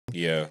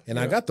Yeah. And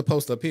I got the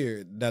post up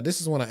here. Now,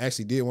 this is one I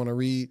actually did want to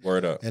read.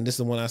 Word up. And this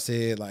is when I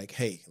said, like,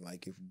 hey,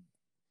 like if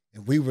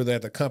we were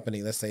at the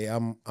company, let's say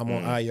I'm on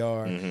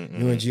IR,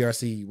 you and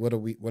GRC, what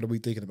are we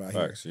thinking about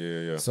Facts.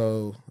 here? Yeah.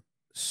 So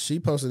she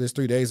posted this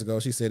 3 days ago.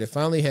 She said it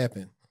finally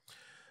happened.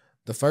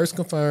 The first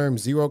confirmed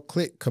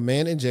zero-click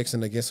command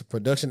injection against a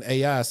production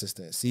AI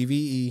assistant,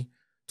 CVE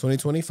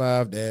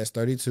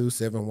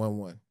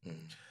 2025-32711.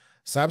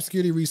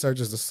 Cybersecurity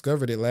researchers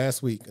discovered it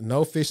last week.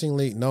 No phishing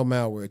leak, no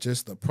malware,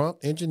 just the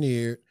prompt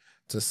engineered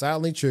to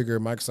silently trigger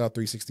Microsoft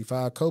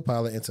 365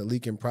 Copilot into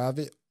leaking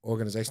private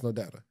organizational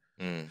data.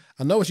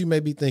 I know what you may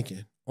be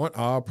thinking. Aren't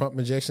all prompt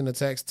injection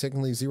attacks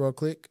technically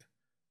zero-click?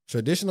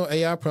 Traditional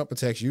AI prompt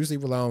attacks usually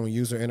rely on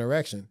user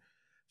interaction,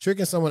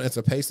 tricking someone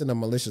into pasting a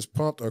malicious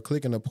prompt or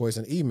clicking a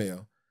poison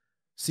email.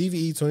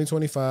 CVE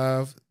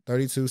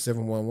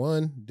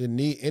 2025-32711 didn't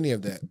need any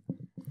of that.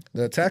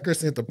 The attacker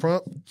sent the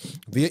prompt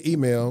via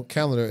email,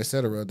 calendar,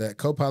 etc. that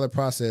Copilot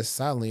processed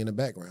silently in the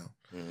background.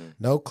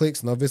 No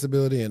clicks, no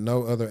visibility, and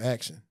no other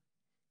action.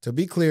 To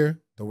be clear,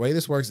 the way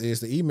this works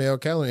is the email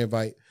calendar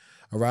invite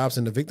arrives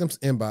in the victim's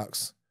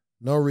inbox.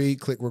 No read,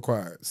 click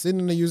required. Sitting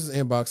in the user's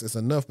inbox is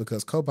enough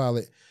because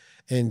Copilot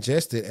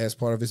ingests it as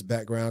part of its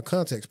background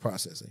context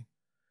processing.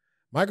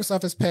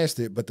 Microsoft has patched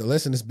it, but the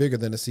lesson is bigger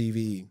than the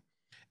CVE.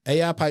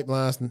 AI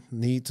pipelines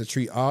need to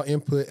treat all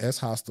input as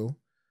hostile.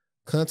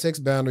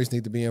 Context boundaries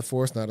need to be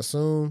enforced, not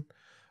assumed.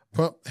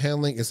 Prompt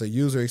handling is a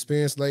user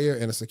experience layer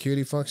and a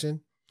security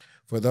function.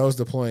 For those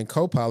deploying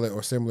Copilot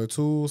or similar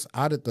tools,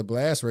 audit the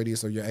blast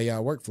radius of your AI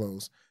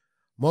workflows.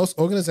 Most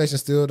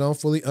organizations still don't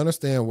fully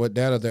understand what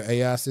data their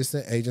AI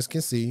assistant agents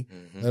can see,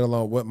 let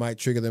alone what might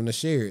trigger them to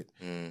share it.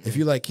 If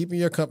you like keeping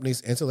your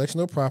company's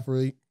intellectual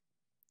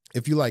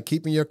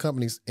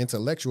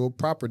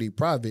property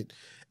private,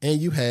 and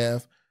you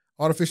have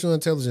artificial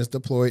intelligence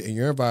deployed in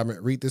your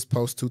environment, read this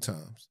post 2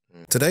 times.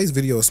 Today's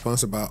video is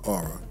sponsored by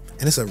Aura,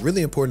 and it's a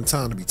really important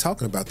time to be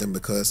talking about them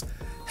because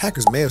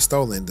hackers may have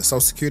stolen the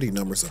social security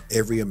numbers of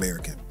every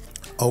American.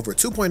 Over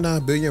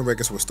 2.9 billion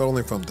records were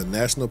stolen from the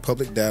National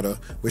Public Data,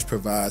 which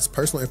provides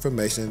personal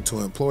information to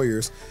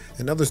employers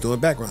and others doing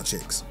background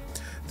checks.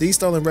 These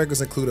stolen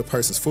records include a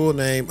person's full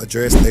name,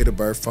 address, date of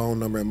birth, phone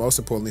number, and most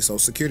importantly, social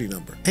security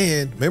number.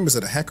 And members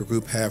of the hacker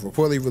group have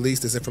reportedly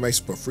released this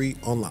information for free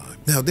online.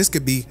 Now, this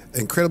could be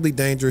incredibly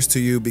dangerous to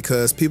you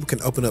because people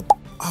can open up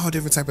all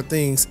different type of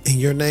things in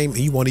your name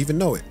and you won't even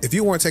know it. If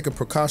you weren't taking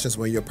precautions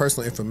with your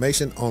personal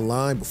information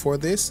online before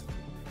this,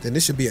 then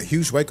this should be a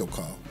huge wake-up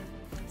call.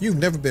 You've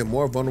never been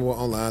more vulnerable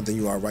online than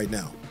you are right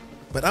now.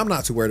 But I'm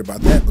not too worried about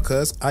that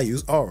because I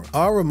use Aura.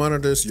 Aura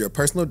monitors your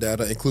personal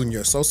data, including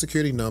your social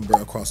security number,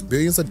 across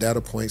billions of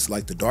data points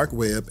like the dark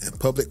web and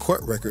public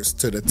court records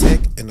to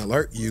detect and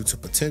alert you to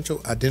potential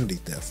identity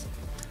theft.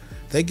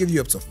 They give you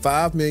up to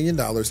 $5 million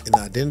in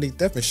identity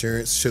theft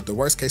insurance should the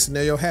worst case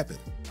scenario happen.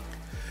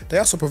 They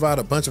also provide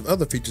a bunch of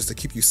other features to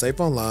keep you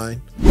safe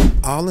online,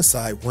 all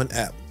inside one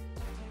app.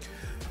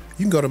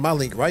 You can go to my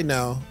link right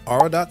now,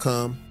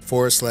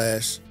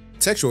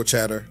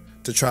 aura.com/textualchatter,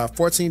 to try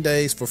 14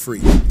 days for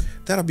free.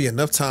 That'll be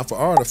enough time for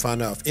Aura to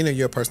find out if any of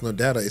your personal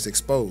data is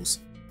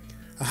exposed.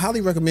 I highly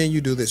recommend you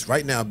do this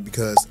right now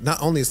because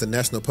not only is the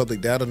National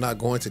Public Data not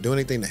going to do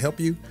anything to help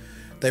you,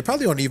 they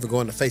probably aren't even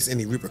going to face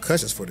any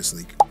repercussions for this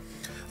leak.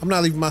 I'm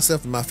not leaving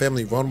myself and my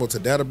family vulnerable to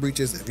data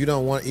breaches. If you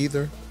don't want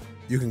either,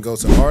 you can go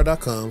to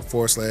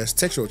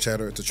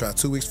aura.com/textualchatter to try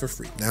 2 weeks for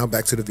free. Now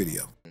back to the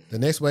video. The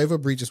next wave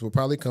of breaches will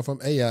probably come from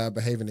AI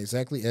behaving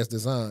exactly as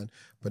designed,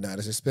 but not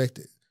as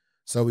expected.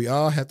 So we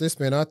all have to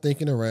spend our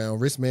thinking around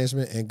risk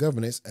management and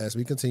governance as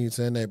we continue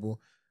to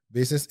enable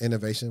business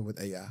innovation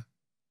with AI.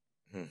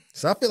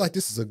 So I feel like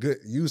this is a good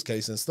use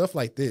case and stuff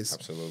like this.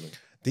 Absolutely.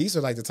 These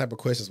are like the type of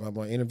questions when I'm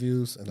on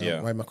interviews and I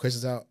write my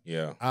questions out.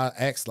 Yeah. I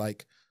asked,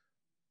 like,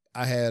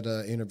 I had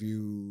an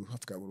interview, I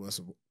forgot what it was,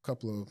 a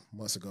couple of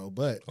months ago,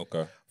 but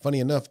funny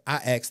enough, I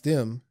asked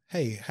them,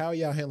 hey, how are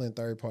y'all handling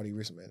third-party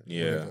risk management?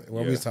 Yeah.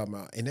 What we was talking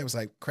about. And it was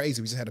like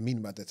crazy. We just had a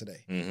meeting about that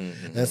today.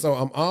 And so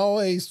I'm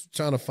always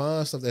trying to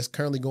find stuff that's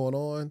currently going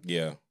on.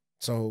 Yeah.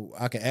 So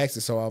I can ask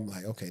it. So I'm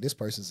like, okay, this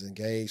person's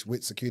engaged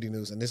with security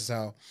news. And this is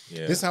how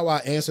I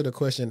answer the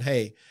question,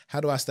 hey, how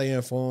do I stay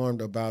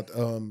informed about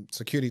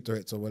security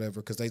threats or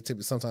whatever? Because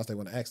sometimes they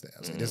want to ask that.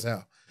 I was like, this is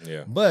how.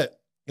 Yeah. But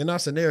in our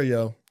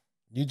scenario,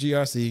 you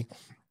GRC,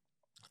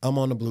 I'm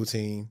on the blue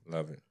team.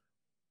 Love it.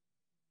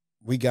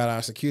 We got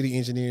our security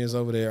engineers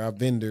over there, our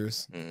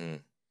vendors.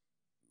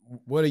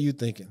 What are you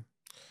thinking?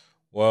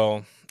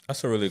 Well,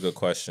 that's a really good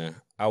question.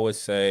 I would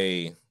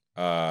say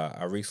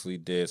I recently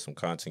did some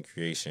content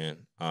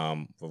creation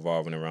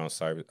revolving around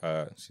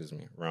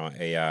around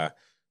AI,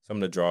 some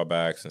of the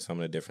drawbacks and some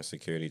of the different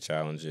security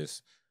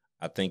challenges.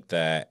 I think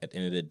that at the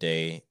end of the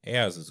day,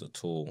 AI is a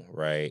tool,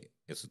 right?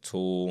 It's a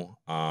tool.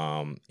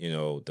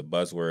 The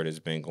buzzword has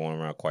been going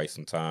around quite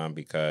some time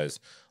because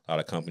a lot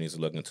of companies are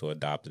looking to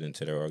adopt it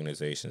into their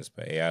organizations.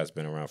 But AI has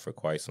been around for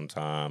quite some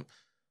time.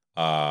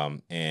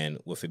 And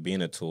with it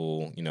being a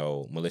tool,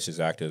 malicious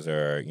actors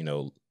are,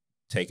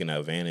 taking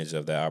advantage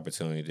of that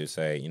opportunity to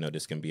say,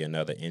 this can be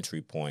another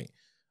entry point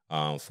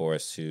for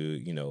us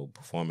to,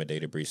 perform a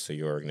data breach to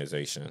your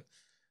organization.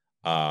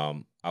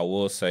 I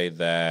will say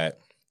that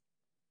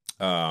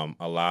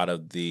a lot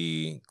of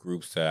the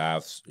groups that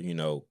I've,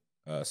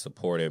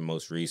 supported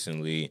most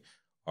recently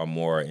are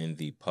more in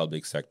the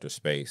public sector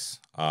space.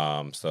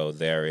 So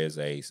there is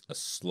a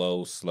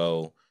slow,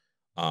 start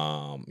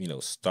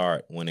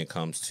when it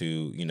comes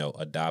to,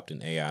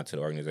 adopting AI to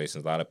the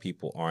organizations. A lot of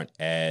people aren't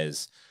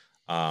as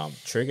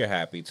trigger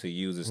happy to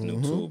use this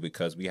new tool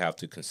because we have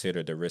to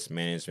consider the risk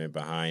management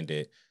behind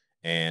it.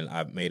 And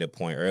I made a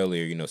point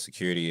earlier,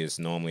 security is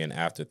normally an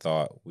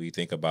afterthought. We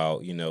think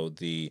about,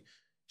 the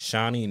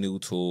shiny new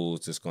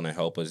tools that's going to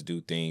help us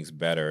do things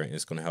better.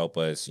 It's going to help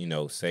us,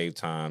 save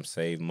time,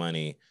 save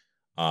money.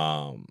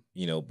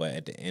 But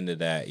at the end of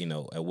that,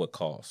 at what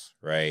cost,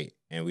 right?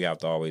 And we have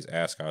to always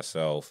ask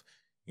ourselves,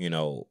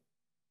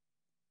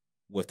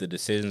 with the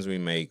decisions we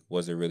make,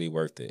 was it really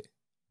worth it?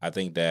 I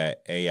think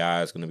that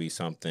AI is going to be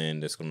something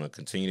that's going to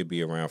continue to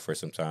be around for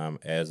some time,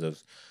 as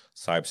of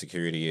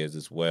cybersecurity is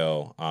as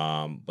well.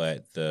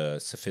 But the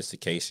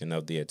sophistication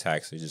of the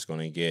attacks is just going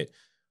to get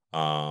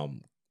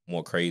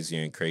more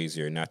crazier and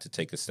crazier. Not to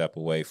take a step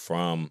away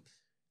from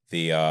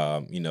the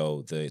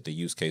the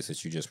use case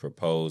that you just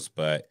proposed,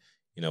 but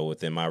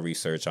within my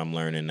research, I'm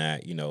learning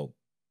that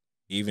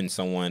even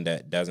someone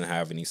that doesn't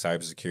have any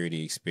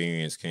cybersecurity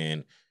experience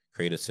can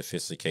create a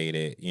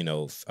sophisticated,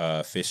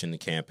 phishing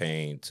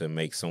campaign to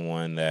make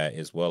someone that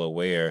is well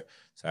aware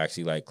to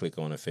actually like click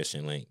on a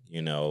phishing link.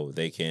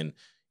 They can,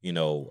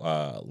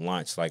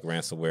 launch like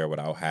ransomware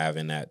without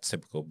having that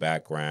typical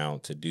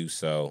background to do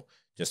so,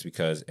 just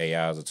because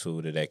AI is a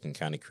tool that can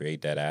kind of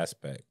create that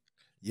aspect.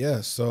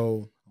 Yeah.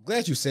 So I'm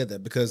glad you said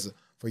that, because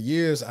for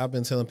years I've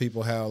been telling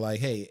people how, like,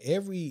 hey,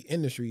 every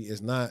industry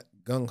is not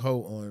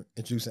gung-ho on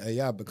introducing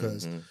AI,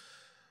 because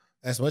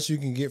as much you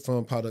can get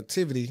from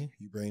productivity,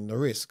 you bring the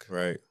risk.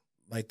 Right.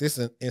 Like this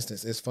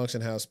instance, it's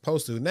function how it's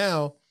supposed to.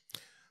 Now,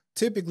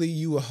 typically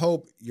you would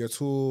hope your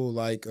tool,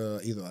 like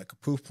either like a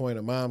Proofpoint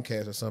or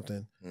Momcast or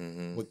something,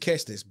 would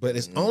catch this, but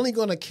it's only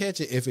going to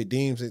catch it if it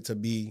deems it to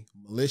be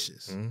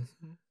malicious.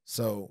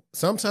 So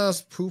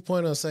sometimes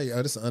Proofpoint will say,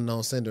 oh, this is an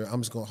unknown sender.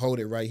 I'm just going to hold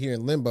it right here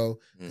in limbo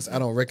because I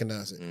don't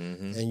recognize it.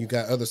 And you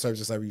got other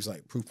services that use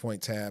like Proofpoint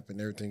Tap and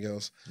everything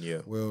else. Yeah.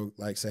 Will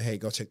like say, hey,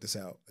 go check this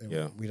out.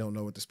 And we don't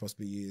know what this supposed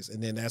to be is.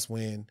 And then that's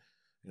when,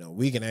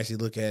 we can actually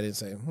look at it and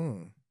say,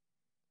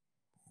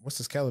 what's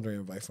this calendar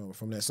invite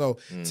from that? So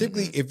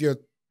typically if your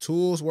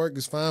tools work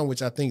is fine,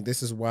 which I think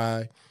this is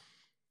why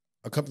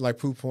a company like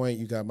Proofpoint,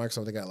 you got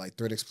Microsoft, they got like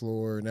Threat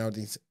Explorer, now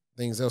these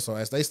things else. So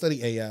as they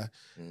study AI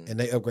and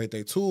they upgrade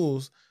their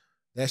tools,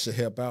 that should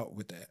help out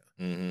with that.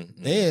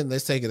 Then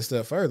let's take it a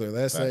step further.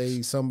 Let's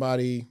say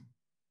somebody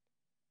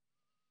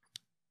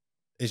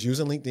is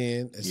using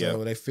LinkedIn, and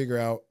so they figure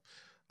out,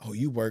 oh,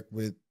 you work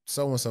with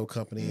so-and-so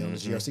company on the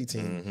GRC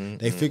team.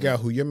 They figure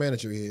out who your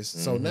manager is.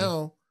 So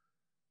now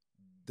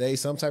they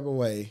some type of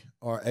way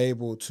are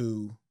able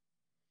to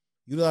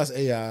utilize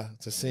AI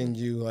to send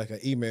you like an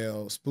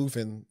email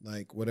spoofing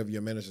like whatever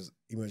your manager's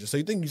email is. So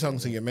you think you're talking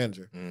to your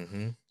manager.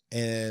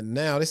 And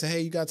now they say,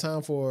 hey, you got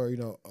time for,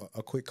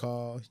 a quick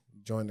call,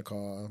 join the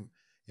call.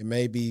 It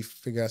may be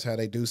figure out how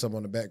they do something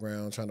on the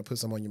background, trying to put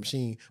something on your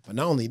machine. But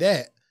not only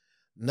that,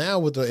 now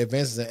with the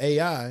advances in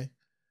AI,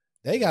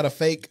 they got a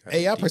fake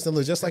AI person that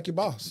looks just like your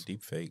boss.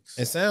 Deep fakes.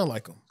 And sound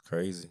like them.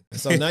 Crazy. And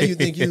so now you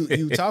think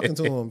you talking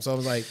to them. So I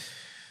was like,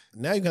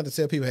 now you got to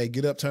tell people, hey,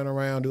 get up, turn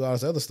around, do all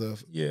this other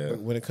stuff. Yeah.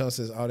 But when it comes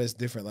to all this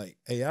different like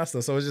AI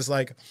stuff. So it's just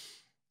like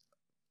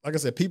I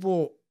said,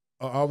 people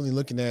are already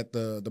looking at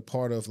the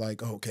part of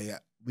like, oh, okay,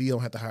 we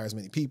don't have to hire as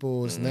many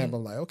people. This and that. But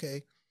I'm like,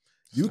 okay,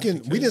 we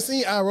didn't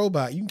see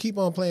iRobot. You can keep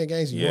on playing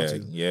games if you want to.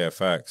 Yeah,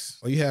 facts.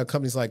 Or you have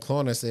companies like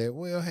Klarna that said,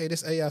 well, hey,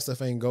 this AI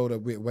stuff ain't go the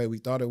way we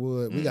thought it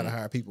would. We got to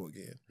hire people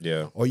again.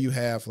 Yeah. Or you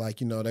have like,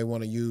 they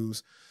want to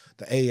use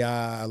the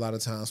AI a lot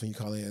of times when you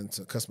call in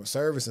to customer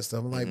service and stuff.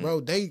 I'm like, bro,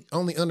 they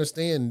only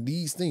understand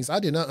these things. I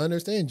did not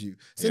understand you.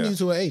 Send you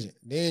to an agent.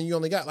 Then you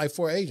only got like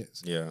 4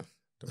 agents. Yeah.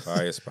 The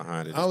bias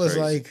behind it is I was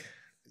crazy. like,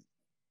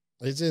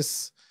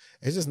 it's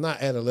just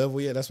not at a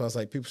level yet. That's why I was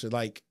like, people should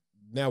like,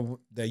 now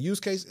the use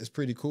case is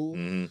pretty cool.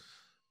 And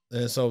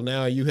so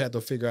now you have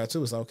to figure out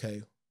too, it's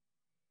okay,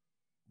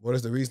 what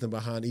is the reason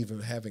behind even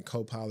having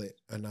Copilot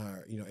in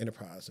our,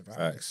 enterprise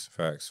environment?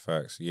 Facts.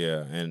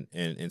 Yeah. And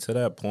to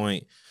that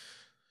point,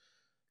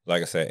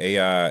 like I said,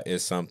 AI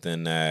is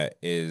something that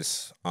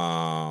is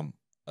a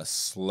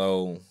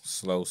slow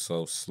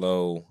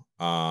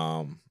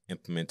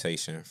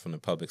implementation from the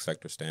public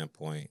sector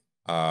standpoint.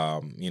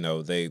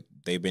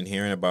 They've been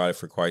hearing about it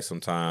for quite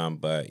some time,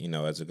 but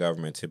as the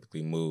government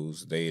typically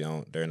moves,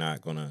 they're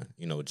not gonna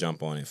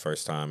jump on it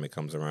first time it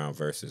comes around.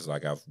 Versus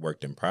like I've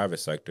worked in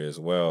private sector as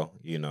well,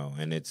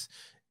 and it's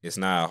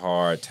not a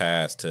hard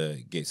task to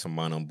get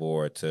someone on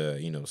board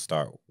to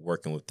start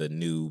working with the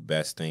new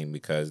best thing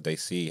because they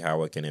see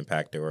how it can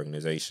impact their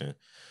organization.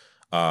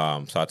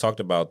 So I talked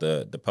about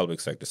the public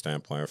sector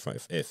standpoint.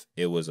 If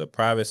it was a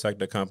private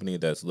sector company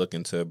that's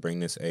looking to bring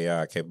this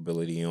AI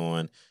capability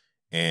on,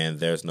 and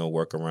there's no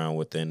workaround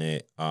within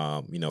it.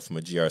 You know, from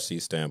a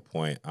GRC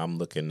standpoint, I'm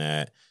looking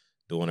at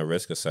doing a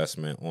risk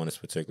assessment on this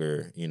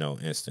particular, you know,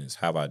 instance.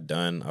 Have I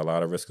done a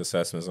lot of risk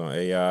assessments on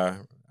AI?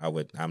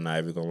 I'm not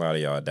even gonna lie to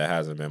y'all, that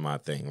hasn't been my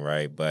thing,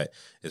 right? But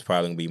it's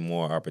probably gonna be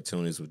more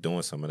opportunities with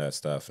doing some of that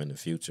stuff in the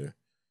future.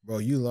 Bro,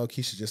 you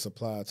low-key should just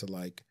apply to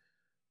like,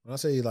 when I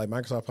say like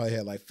Microsoft probably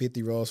had like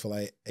 50 roles for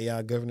like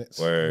AI governance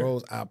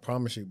roles, I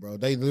promise you, bro.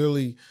 They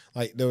literally,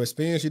 like, the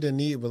experience you didn't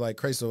need was like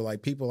crazy. So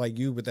like people like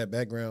you with that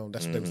background,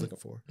 that's what they was looking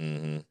for.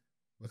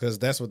 Because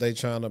that's what they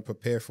trying to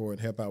prepare for and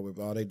help out with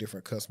all their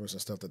different customers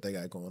and stuff that they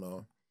got going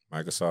on.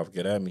 Microsoft,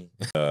 get at me.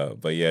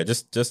 But yeah,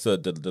 just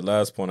the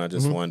last point I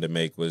just wanted to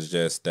make was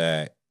just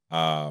that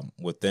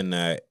within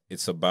that,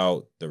 it's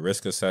about the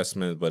risk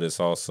assessment, but it's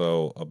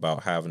also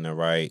about having the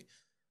right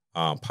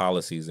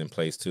policies in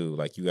place too.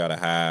 Like you got to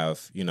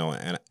have, you know,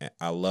 and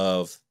I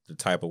love the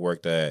type of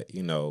work that,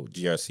 you know,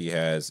 GRC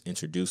has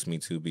introduced me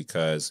to,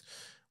 because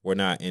we're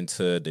not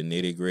into the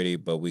nitty gritty,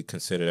 but we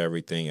consider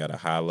everything at a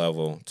high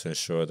level to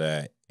ensure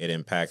that it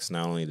impacts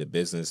not only the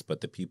business,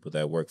 but the people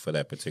that work for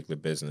that particular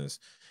business.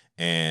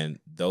 And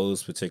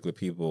those particular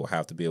people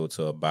have to be able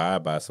to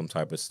abide by some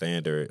type of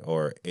standard,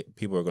 or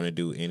people are going to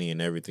do any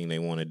and everything they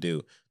want to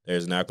do.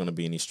 There's not going to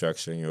be any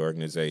structure in your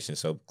organization.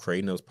 So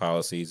creating those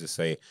policies to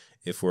say,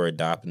 if we're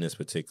adopting this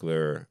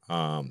particular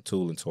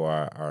tool into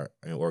our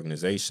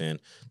organization,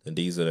 then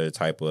these are the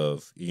type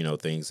of, you know,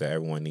 things that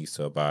everyone needs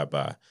to abide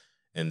by.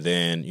 And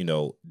then, you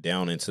know,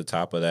 down into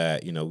top of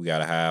that, you know, we got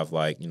to have,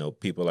 like, you know,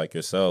 people like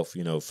yourself,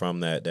 you know,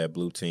 from that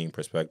blue team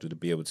perspective, to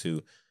be able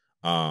to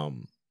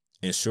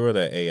ensure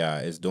that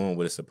AI is doing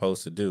what it's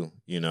supposed to do.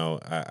 You know,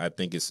 I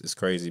think it's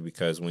crazy,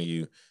 because when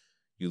you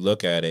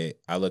look at it,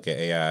 I look at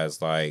AI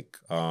as like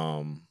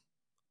a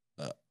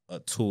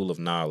tool of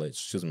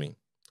knowledge,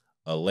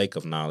 a lake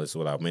of knowledge is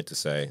what I meant to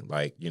say.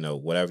 Like, you know,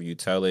 whatever you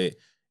tell it,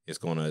 it's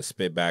going to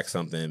spit back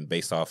something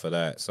based off of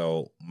that.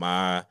 So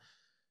my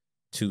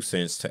 2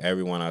 cents to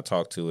everyone I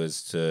talk to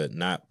is to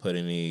not put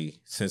any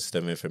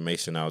sensitive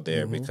information out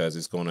there, because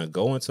it's going to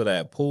go into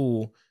that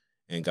pool,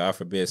 and God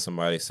forbid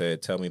somebody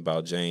said, tell me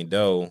about Jane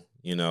Doe,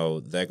 you know,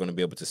 they're going to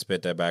be able to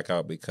spit that back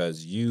out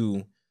because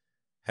you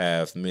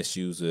have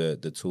misused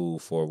the tool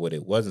for what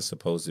it wasn't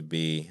supposed to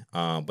be,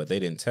 but they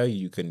didn't tell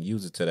you couldn't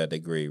use it to that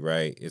degree,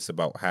 right? It's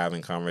about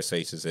having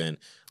conversations and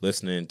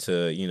listening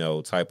to, you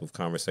know, type of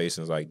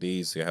conversations like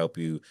these to help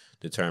you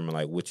determine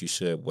like what you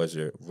should,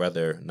 whether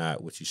or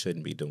not what you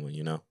shouldn't be doing,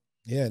 you know?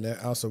 Yeah, and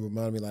that also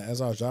reminded me, like, as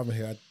I was driving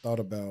here, I thought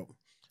about,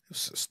 it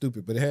was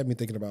stupid, but it had me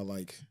thinking about,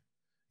 like,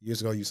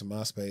 years ago, using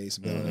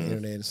MySpace, being on the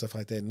internet and stuff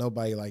like that.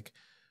 Nobody, like,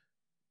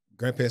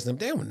 grandparents,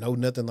 they don't know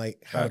nothing,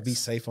 like, how to be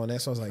safe on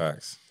that. So I was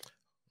like,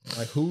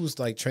 like, who's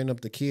like training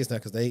up the kids now,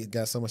 because they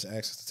got so much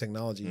access to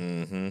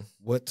technology,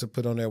 what to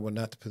put on there, what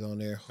not to put on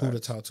there, who to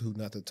talk to, who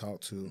not to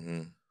talk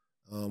to.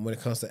 When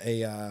it comes to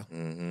AI,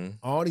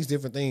 all these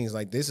different things,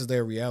 like, this is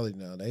their reality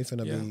now. They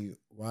finna be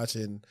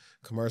watching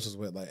commercials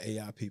with like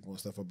AI people and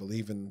stuff, or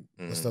believing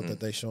the stuff that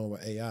they showing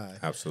with AI.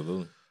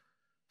 Absolutely.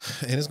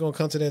 And it's gonna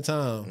come to that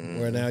time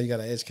where now you got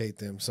to educate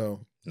them.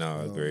 So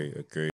no, agree.